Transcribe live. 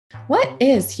What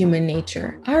is human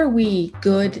nature? Are we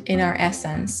good in our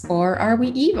essence or are we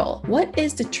evil? What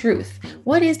is the truth?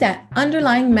 What is that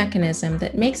underlying mechanism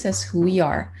that makes us who we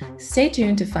are? Stay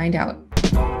tuned to find out.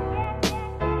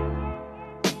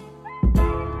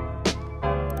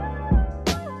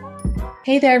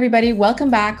 Hey there, everybody. Welcome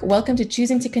back. Welcome to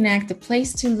Choosing to Connect, the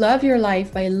place to love your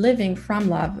life by living from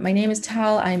love. My name is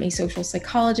Tal. I'm a social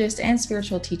psychologist and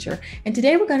spiritual teacher. And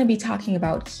today we're going to be talking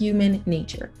about human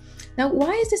nature. Now,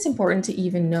 why is this important to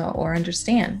even know or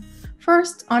understand?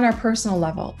 First, on our personal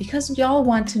level, because we all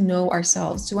want to know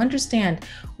ourselves, to understand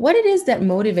what it is that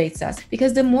motivates us.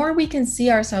 Because the more we can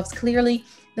see ourselves clearly,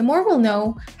 the more we'll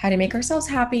know how to make ourselves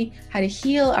happy, how to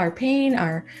heal our pain,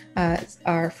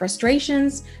 our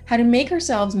frustrations, how to make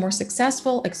ourselves more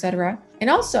successful, etc. And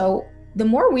also, the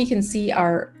more we can see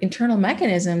our internal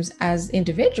mechanisms as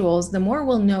individuals, the more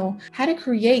we'll know how to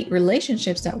create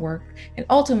relationships that work and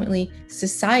ultimately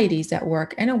societies that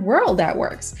work and a world that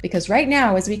works. Because right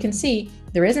now, as we can see,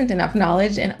 there isn't enough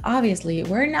knowledge and obviously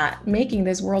we're not making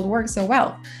this world work so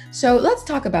well. So let's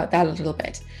talk about that a little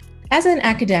bit. As an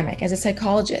academic, as a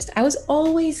psychologist, I was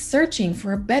always searching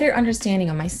for a better understanding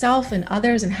of myself and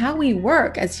others and how we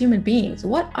work as human beings.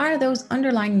 What are those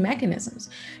underlying mechanisms?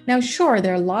 Now, sure,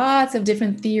 there are lots of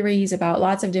different theories about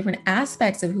lots of different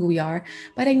aspects of who we are,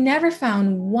 but I never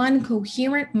found one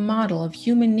coherent model of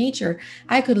human nature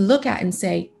I could look at and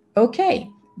say, okay,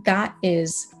 that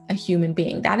is a human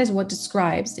being. That is what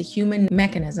describes the human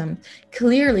mechanism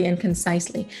clearly and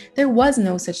concisely. There was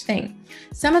no such thing.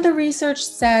 Some of the research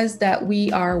says that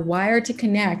we are wired to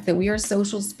connect, that we are a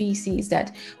social species,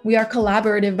 that we are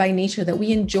collaborative by nature, that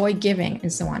we enjoy giving,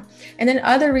 and so on. And then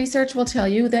other research will tell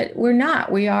you that we're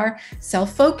not. We are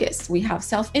self-focused. We have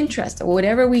self-interest.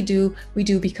 Whatever we do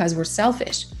because we're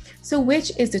selfish. So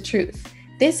which is the truth?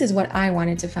 This is what I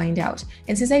wanted to find out.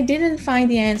 And since I didn't find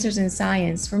the answers in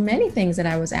science for many things that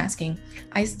I was asking,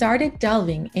 I started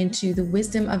delving into the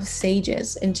wisdom of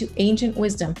sages, into ancient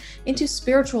wisdom, into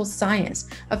spiritual science,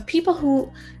 of people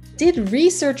who did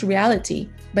research reality,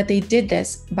 but they did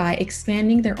this by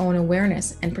expanding their own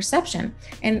awareness and perception.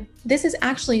 And this is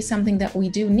actually something that we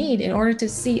do need in order to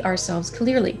see ourselves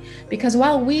clearly. Because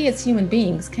while we as human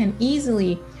beings can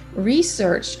easily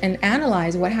research and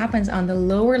analyze what happens on the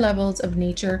lower levels of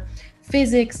nature,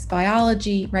 physics,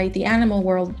 biology, right? The animal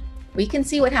world, we can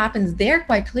see what happens there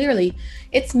quite clearly.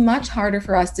 It's much harder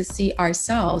for us to see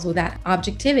ourselves with that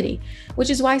objectivity, which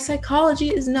is why psychology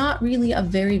is not really a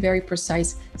very, very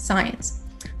precise science.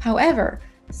 However,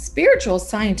 spiritual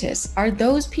scientists are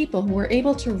those people who are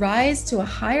able to rise to a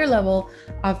higher level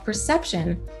of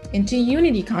perception into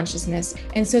unity consciousness.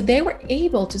 And so they were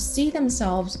able to see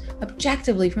themselves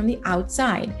objectively from the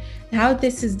outside. How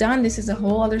this is done, this is a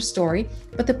whole other story.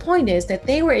 But the point is that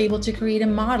they were able to create a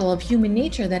model of human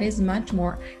nature that is much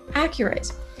more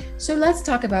accurate. So let's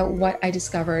talk about what I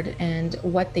discovered and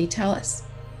what they tell us.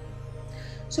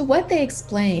 So what they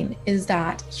explain is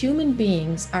that human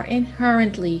beings are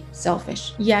inherently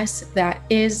selfish. Yes, that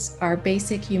is our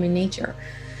basic human nature.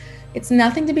 It's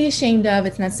nothing to be ashamed of.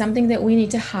 It's not something that we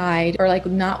need to hide or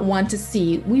not want to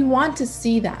see. We want to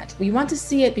see that. We want to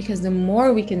see it because the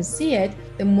more we can see it,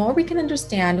 the more we can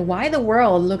understand why the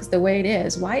world looks the way it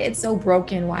is, why it's so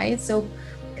broken, why it's so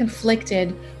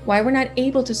conflicted, why we're not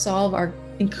able to solve our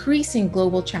increasing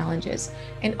global challenges.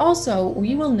 And also,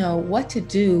 we will know what to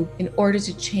do in order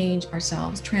to change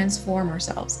ourselves, transform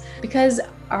ourselves. Because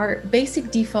our basic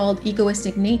default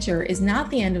egoistic nature is not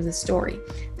the end of the story.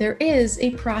 There is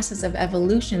a process of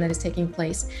evolution that is taking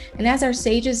place. And as our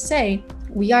sages say,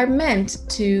 we are meant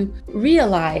to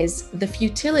realize the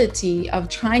futility of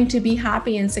trying to be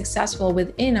happy and successful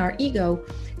within our ego,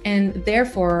 and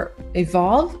therefore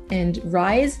evolve and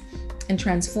rise and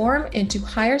transform into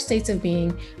higher states of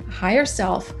being, a higher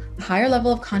self, a higher level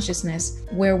of consciousness,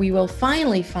 where we will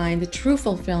finally find the true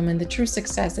fulfillment, the true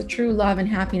success, the true love and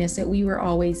happiness that we were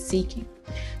always seeking.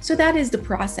 So that is the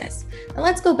process. Now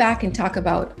let's go back and talk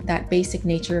about that basic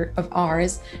nature of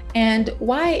ours and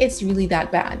why it's really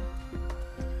that bad.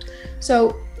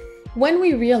 So when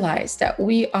we realize that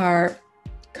we are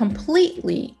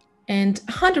completely and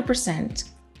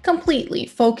 100% completely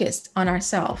focused on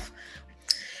ourselves,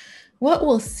 what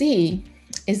we'll see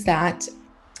is that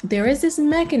there is this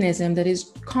mechanism that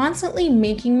is constantly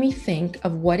making me think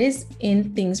of what is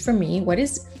in things for me, what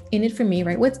is in it for me,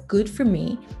 right? What's good for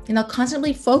me. And I'll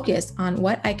constantly focus on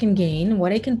what I can gain,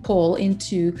 what I can pull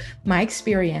into my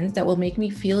experience that will make me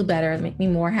feel better, make me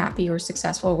more happy or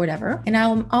successful or whatever. And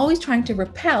I'm always trying to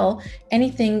repel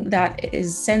anything that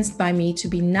is sensed by me to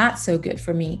be not so good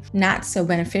for me, not so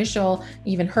beneficial,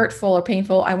 even hurtful or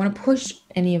painful. I want to push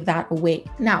any of that away.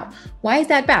 Now, why is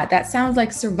that bad? That sounds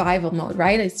like survival mode,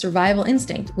 right? A survival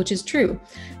instinct, which is true.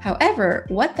 However,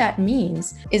 what that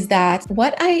means is that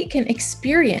what I can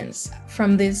experience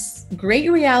from this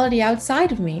great reality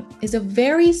outside of me is a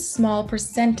very small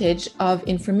percentage of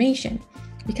information,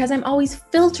 because I'm always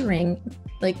filtering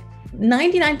like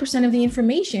 99% of the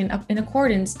information in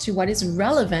accordance to what is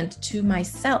relevant to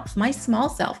myself, my small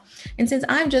self. And since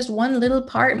I'm just one little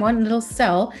part, one little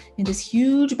cell in this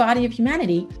huge body of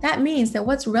humanity, that means that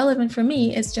what's relevant for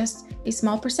me is just a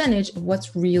small percentage of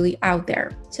what's really out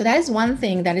there. So that is one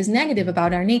thing that is negative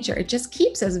about our nature. It just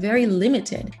keeps us very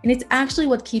limited. And it's actually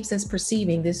what keeps us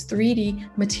perceiving this 3D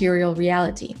material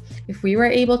reality. If we were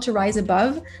able to rise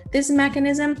above this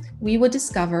mechanism, we would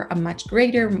discover a much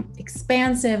greater,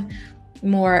 expansive,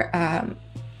 more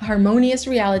harmonious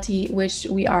reality, which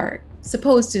we are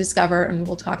supposed to discover, and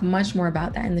we'll talk much more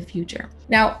about that in the future.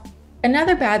 Now,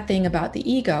 another bad thing about the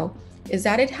ego is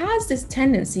that it has this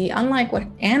tendency, unlike what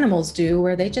animals do,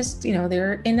 where they just,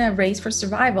 they're in a race for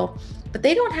survival, but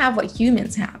they don't have what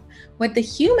humans have. What the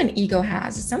human ego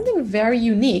has is something very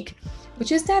unique,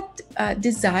 which is that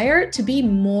desire to be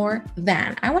more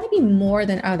than. I want to be more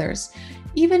than others.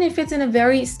 Even if it's in a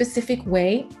very specific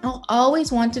way, I'll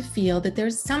always want to feel that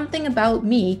there's something about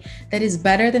me that is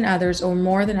better than others or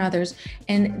more than others.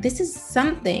 And this is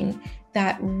something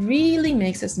that really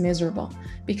makes us miserable,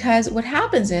 because what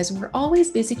happens is we're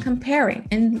always busy comparing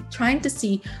and trying to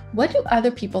see what do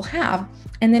other people have.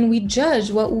 And then we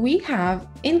judge what we have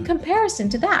in comparison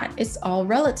to that. It's all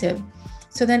relative.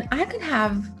 So then I could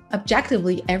have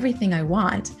objectively everything I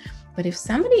want, but if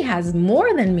somebody has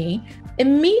more than me,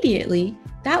 immediately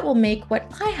that will make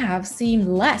what I have seem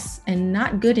less and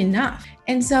not good enough.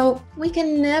 And so we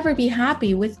can never be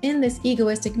happy within this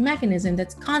egoistic mechanism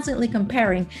that's constantly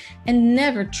comparing and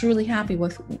never truly happy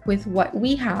with what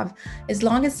we have, as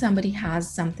long as somebody has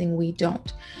something we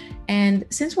don't. And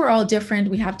since we're all different,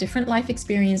 we have different life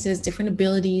experiences, different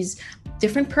abilities,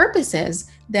 different purposes,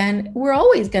 then we're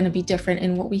always going to be different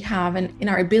in what we have and in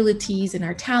our abilities and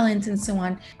our talents and so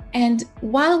on. And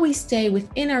while we stay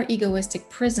within our egoistic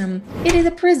prism, it is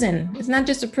a prison. It's not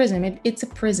just a prism, it's a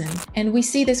prison. And we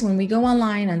see this when we go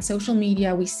online on social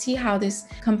media. We see how this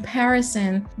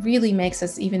comparison really makes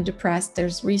us even depressed.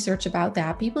 There's research about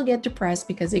that. People get depressed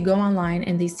because they go online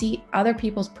and they see other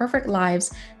people's perfect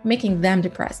lives, making them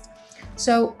depressed.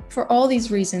 So for all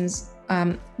these reasons,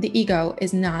 the ego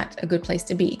is not a good place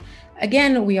to be.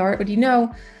 Again, we already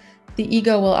know the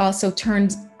ego will also turn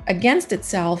against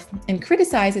itself and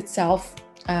criticize itself,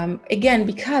 again,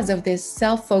 because of this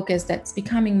self-focus that's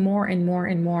becoming more and more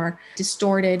and more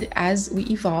distorted as we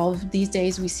evolve. These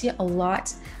days, we see a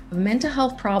lot of mental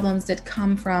health problems that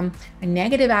come from a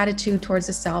negative attitude towards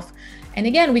the self. And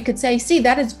again, we could say, see,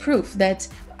 that is proof that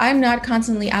I'm not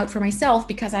constantly out for myself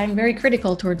because I'm very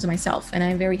critical towards myself and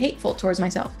I'm very hateful towards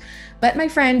myself. But my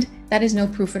friend, that is no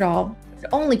proof at all. It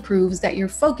only proves that your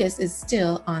focus is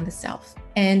still on the self.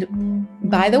 And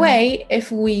by the way,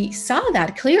 if we saw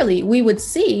that clearly, we would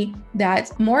see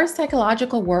that more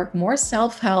psychological work, more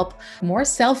self-help, more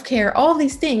self-care, all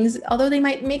these things, although they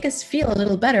might make us feel a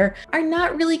little better, are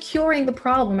not really curing the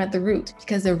problem at the root.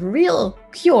 Because the real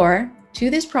cure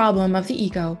to this problem of the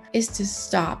ego is to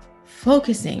stop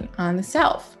focusing on the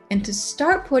self and to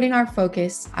start putting our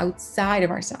focus outside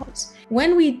of ourselves.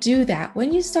 When we do that,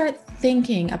 when you start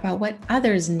thinking about what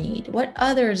others need, what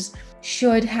others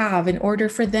should have in order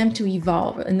for them to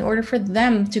evolve, in order for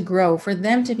them to grow, for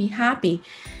them to be happy,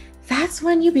 that's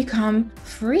when you become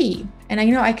free. And I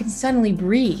know I can suddenly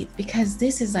breathe because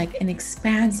this is like an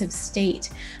expansive state.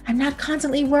 I'm not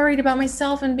constantly worried about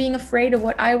myself and being afraid of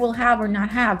what I will have or not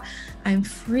have. I'm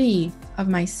free of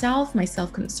myself, my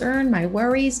self-concern, my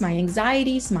worries, my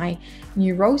anxieties, my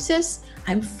neurosis.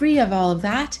 I'm free of all of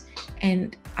that.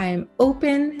 And I'm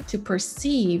open to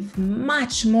perceive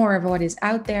much more of what is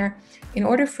out there in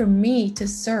order for me to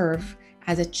serve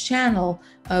as a channel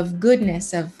of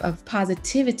goodness, of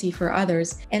positivity for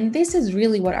others. And this is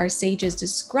really what our sages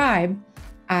describe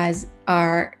as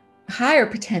our higher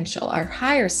potential, our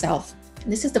higher self.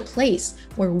 This is the place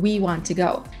where we want to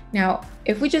go. Now,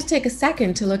 if we just take a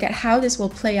second to look at how this will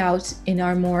play out in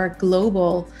our more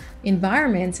global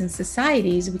environments and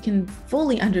societies, we can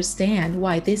fully understand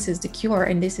why this is the cure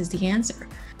and this is the answer.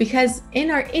 Because in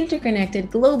our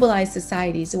interconnected, globalized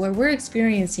societies where we're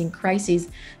experiencing crises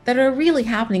that are really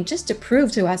happening just to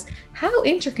prove to us how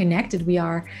interconnected we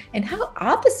are and how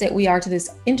opposite we are to this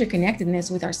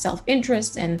interconnectedness with our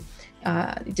self-interest and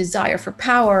desire for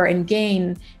power and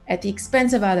gain at the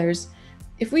expense of others.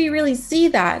 If we really see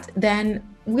that, then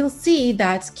we'll see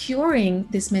that curing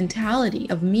this mentality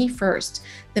of me first,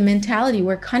 the mentality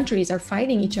where countries are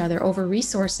fighting each other over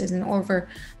resources and over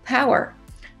power,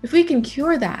 if we can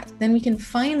cure that, then we can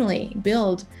finally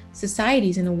build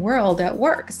societies in a world that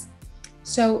works.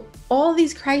 So all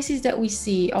these crises that we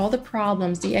see, all the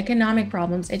problems, the economic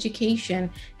problems,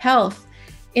 education, health,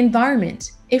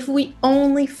 environment, if we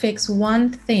only fix one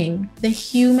thing, the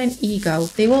human ego,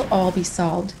 they will all be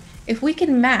solved. If we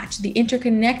can match the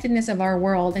interconnectedness of our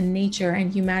world and nature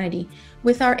and humanity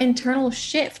with our internal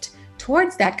shift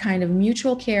towards that kind of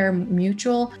mutual care,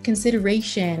 mutual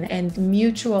consideration, and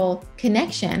mutual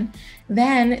connection,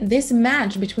 then this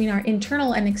match between our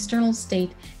internal and external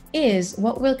state is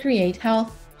what will create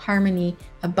health, harmony,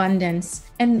 abundance,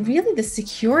 and really the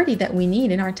security that we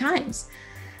need in our times.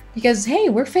 Because, hey,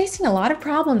 we're facing a lot of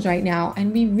problems right now,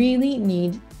 and we really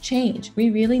need change. We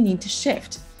really need to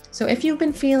shift. So if you've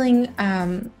been feeling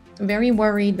very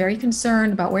worried, very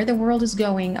concerned about where the world is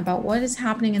going, about what is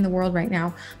happening in the world right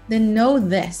now, then know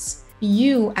this: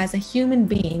 you as a human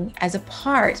being, as a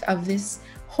part of this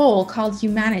whole called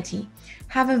humanity,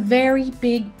 have a very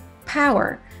big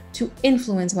power to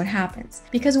influence what happens.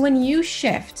 Because when you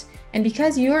shift, and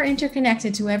because you're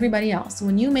interconnected to everybody else,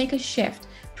 when you make a shift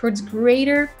towards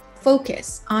greater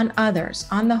focus on others,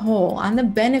 on the whole, on the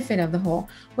benefit of the whole,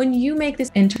 when you make this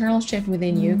internal shift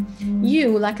within you,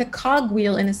 you, like a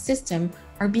cogwheel in a system,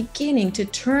 are beginning to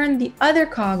turn the other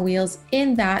cogwheels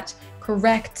in that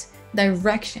correct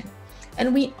direction.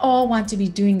 And we all want to be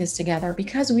doing this together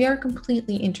because we are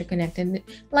completely interconnected,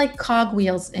 like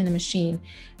cogwheels in a machine.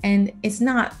 And it's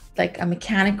not like a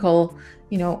mechanical,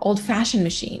 old-fashioned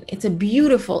machine. It's a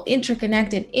beautiful,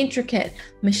 interconnected, intricate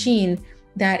machine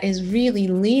that is really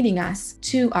leading us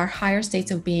to our higher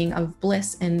states of being, of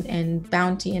bliss and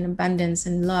bounty and abundance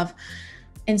and love.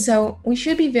 And so we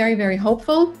should be very, very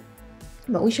hopeful,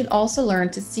 but we should also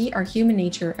learn to see our human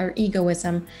nature, our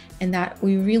egoism, and that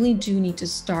we really do need to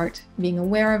start being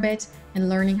aware of it and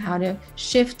learning how to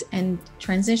shift and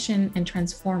transition and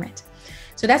transform it.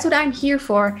 So that's what I'm here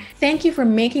for. Thank you for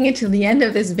making it to the end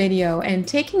of this video and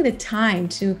taking the time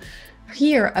to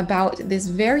hear about this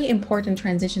very important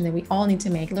transition that we all need to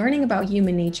make, learning about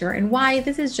human nature and why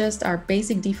this is just our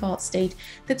basic default state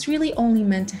that's really only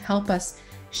meant to help us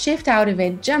shift out of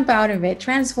it, jump out of it,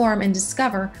 transform and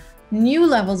discover new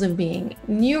levels of being,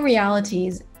 new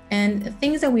realities, and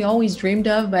things that we always dreamed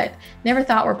of but never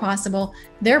thought were possible.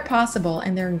 They're possible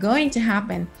and they're going to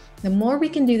happen. The more we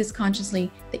can do this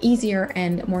consciously, the easier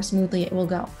and more smoothly it will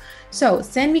go. So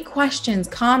send me questions,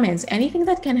 comments, anything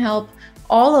that can help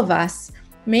all of us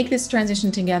make this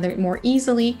transition together more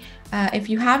easily. If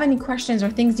you have any questions or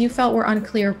things you felt were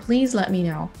unclear, please let me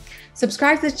know.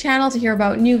 Subscribe to the channel to hear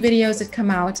about new videos that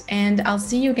come out, and I'll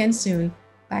see you again soon.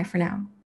 Bye for now.